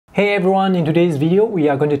Hey everyone, in today's video we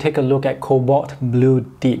are going to take a look at Cobalt Blue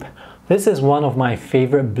Deep. This is one of my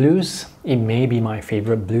favorite blues. It may be my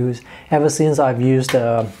favorite blues. Ever since I've used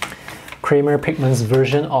the Kremer Pigment's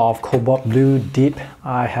version of Cobalt Blue Deep,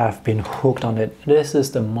 I have been hooked on it. This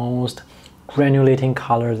is the most granulating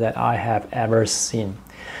color that I have ever seen.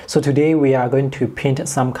 So today we are going to paint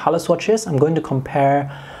some color swatches. I'm going to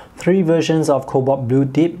compare three versions of Cobalt Blue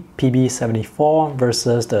Deep PB74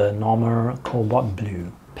 versus the normal Cobalt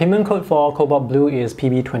Blue. Payment code for Cobalt Blue is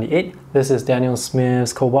PB28. This is Daniel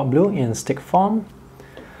Smith's Cobalt Blue in stick form.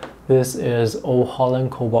 This is Old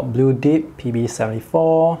Holland Cobalt Blue Deep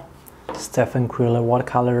PB74. Stephen Quiller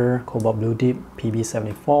Watercolor Cobalt Blue Deep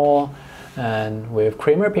PB74. And with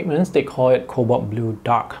Kremer Pigments, they call it Cobalt Blue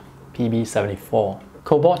Dark PB74.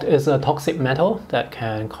 Cobalt is a toxic metal that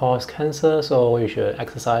can cause cancer, so you should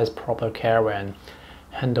exercise proper care when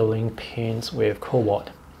handling paints with cobalt.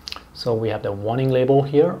 So we have the warning label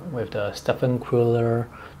here with the Stephen Quiller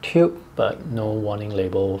tube, but no warning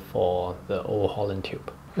label for the Old Holland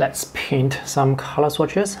tube. Let's paint some color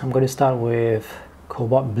swatches. I'm going to start with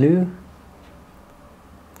Cobalt Blue,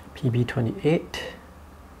 PB28.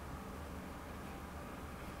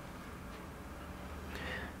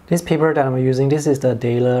 This paper that I'm using, this is the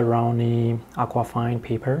Daler Rowney Aquafine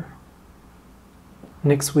paper.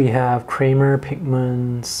 Next we have Kremer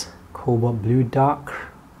Pigment's Cobalt Blue Dark.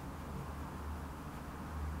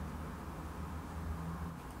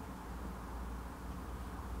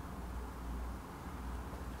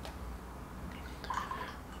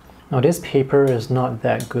 Now this paper is not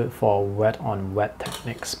that good for wet on wet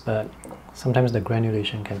techniques, but sometimes the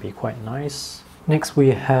granulation can be quite nice. Next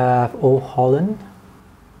we have Old Holland.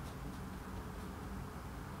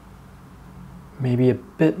 Maybe a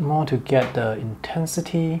bit more to get the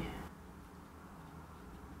intensity.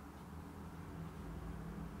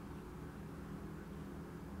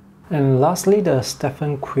 And lastly, the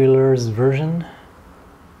Stephen Quiller's version.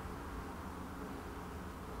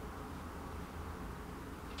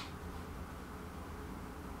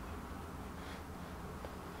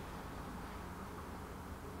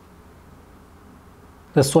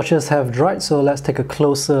 The swatches have dried, so let's take a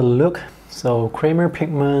closer look. So Kremer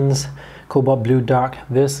Pigment's Cobalt Blue Dark,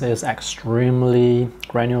 this is extremely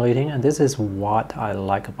granulating, and this is what I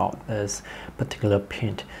like about this particular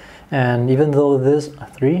paint. And even though these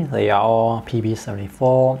three, they are all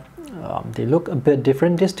PB74, they look a bit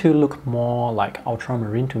different. These two look more like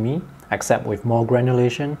ultramarine to me, except with more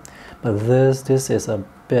granulation. But this is a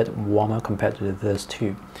bit warmer compared to this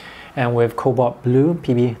two. And with Cobalt Blue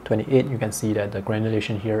PB28, you can see that the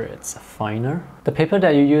granulation here is finer. The paper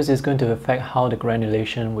that you use is going to affect how the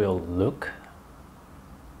granulation will look.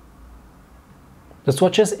 The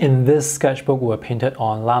swatches in this sketchbook were painted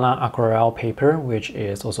on Lana Aquarelle paper, which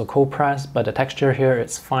is also cold pressed, but the texture here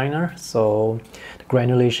is finer, so the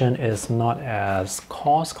granulation is not as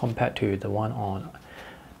coarse compared to the one on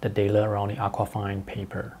the Daler Rowney Aquafine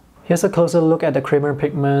paper. Here's a closer look at the Kremer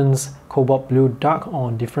Pigment's Cobalt Blue Dark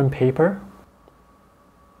on different paper.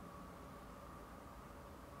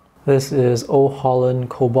 This is Old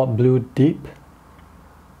Holland Cobalt Blue Deep.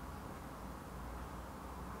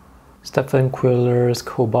 Stephen Quiller's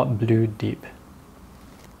Cobalt Blue Deep.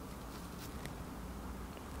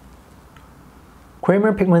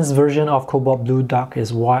 Kremer Pigment's version of Cobalt Blue Dark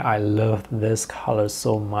is why I love this color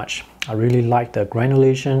so much. I really like the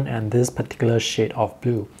granulation and this particular shade of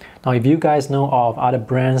blue. Now if you guys know of other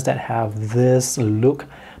brands that have this look,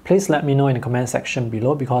 please let me know in the comment section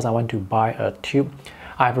below because I want to buy a tube.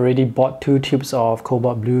 I've already bought 2 tubes of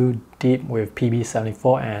Cobalt Blue Deep with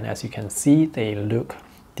PB74, and as you can see, they look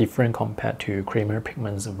different compared to Kremer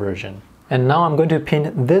Pigment's version. And now I'm going to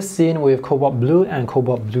paint this scene with Cobalt Blue and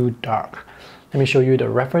Cobalt Blue Dark. Let me show you the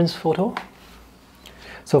reference photo.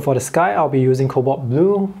 So for the sky, I'll be using Cobalt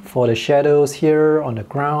Blue. For the shadows here on the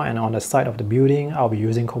ground and on the side of the building, I'll be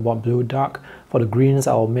using Cobalt Blue Dark. For the greens,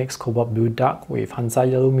 I'll mix Cobalt Blue Dark with Hansa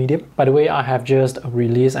Yellow Medium. By the way, I have just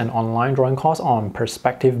released an online drawing course on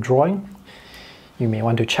perspective drawing. You may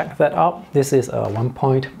want to check that out. This is a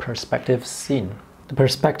 1-point perspective scene. The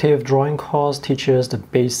perspective drawing course teaches the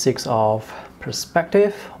basics of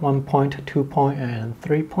perspective, 1-point, 2-point, and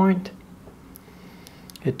 3-point.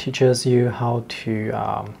 It teaches you how to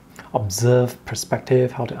observe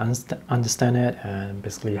perspective, how to understand it, and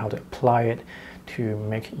basically how to apply it to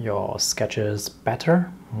make your sketches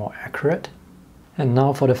better, more accurate. And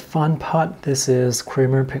now for the fun part, this is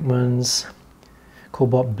Kremer Pigment's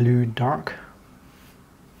Cobalt Blue Dark.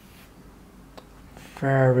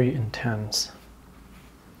 Very intense.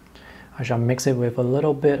 I shall mix it with a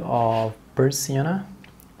little bit of burnt sienna.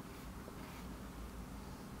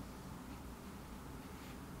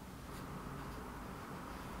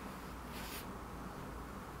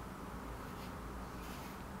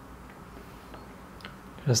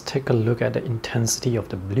 Just take a look at the intensity of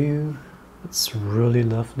the blue. It's really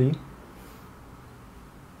lovely.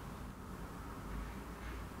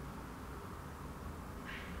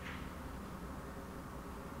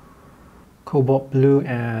 Cobalt blue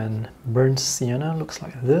and burnt sienna looks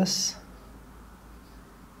like this.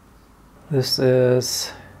 This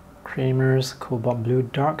is Kremer's Cobalt Blue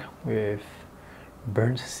Dark with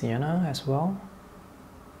burnt sienna as well.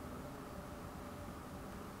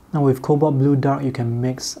 Now with Cobalt Blue Dark, you can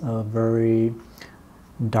mix a very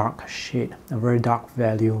dark shade, a very dark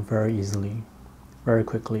value very easily, very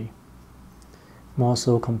quickly. More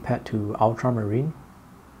so compared to ultramarine.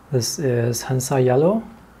 This is Hansa Yellow.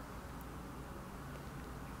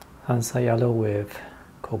 Hansa Yellow with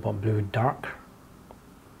Cobalt Blue Dark.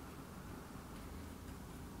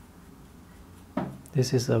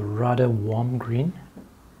 This is a rather warm green.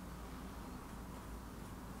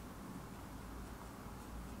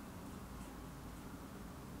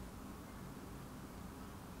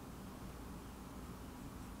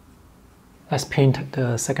 Let's paint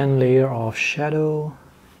the second layer of shadow.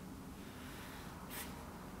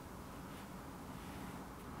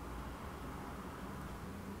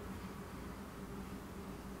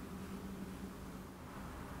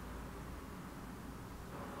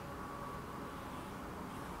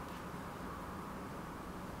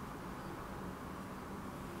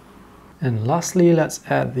 And lastly, let's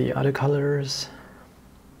add the other colors.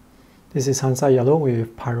 This is Hansa Yellow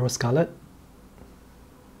with Pyro Scarlet.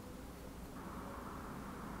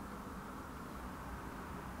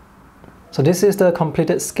 So this is the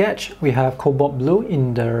completed sketch. We have Cobalt Blue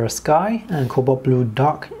in the sky and Cobalt Blue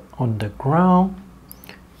Dark on the ground.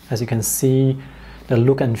 As you can see, the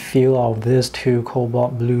look and feel of these two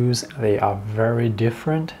Cobalt Blues, they are very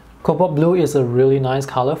different. Cobalt Blue is a really nice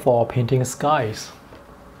color for painting skies.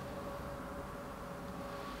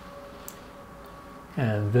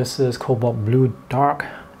 And this is Cobalt Blue Dark.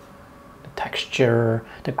 The texture,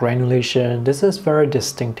 the granulation, this is very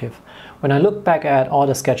distinctive. When I look back at all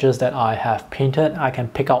the sketches that I have painted, I can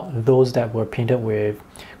pick out those that were painted with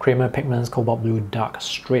Kremer Pigment's Cobalt Blue Dark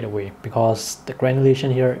straight away, because the granulation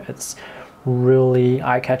here, it's really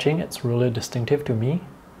eye-catching, it's really distinctive to me.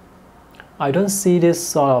 I don't see this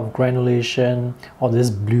sort of granulation or this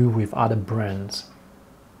blue with other brands.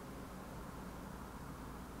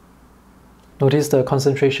 Notice the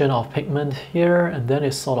concentration of pigment here, and then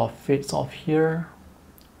it sort of fades off here.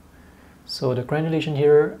 So the granulation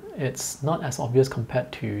here, it's not as obvious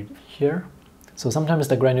compared to here. So sometimes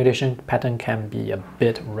the granulation pattern can be a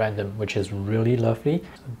bit random, which is really lovely.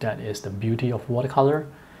 So that is the beauty of watercolor.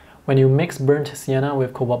 When you mix burnt sienna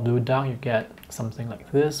with Cobalt Blue Dark, you get something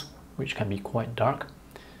like this, which can be quite dark.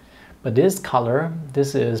 But this color,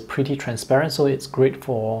 this is pretty transparent, so it's great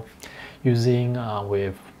for using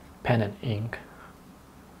with pen and ink.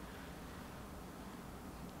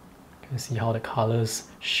 You can see how the colors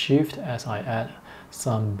shift as I add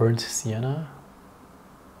some burnt sienna.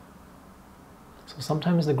 So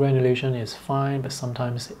sometimes the granulation is fine, but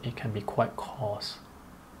sometimes it can be quite coarse.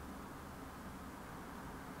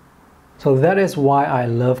 So that is why I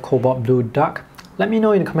love Cobalt Blue Dark. Let me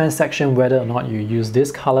know in the comment section whether or not you use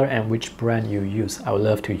this color and which brand you use. I would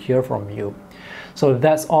love to hear from you. So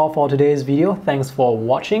that's all for today's video. Thanks for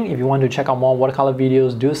watching. If you want to check out more watercolor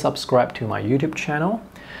videos, do subscribe to my YouTube channel.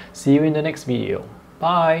 See you in the next video.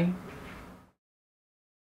 Bye!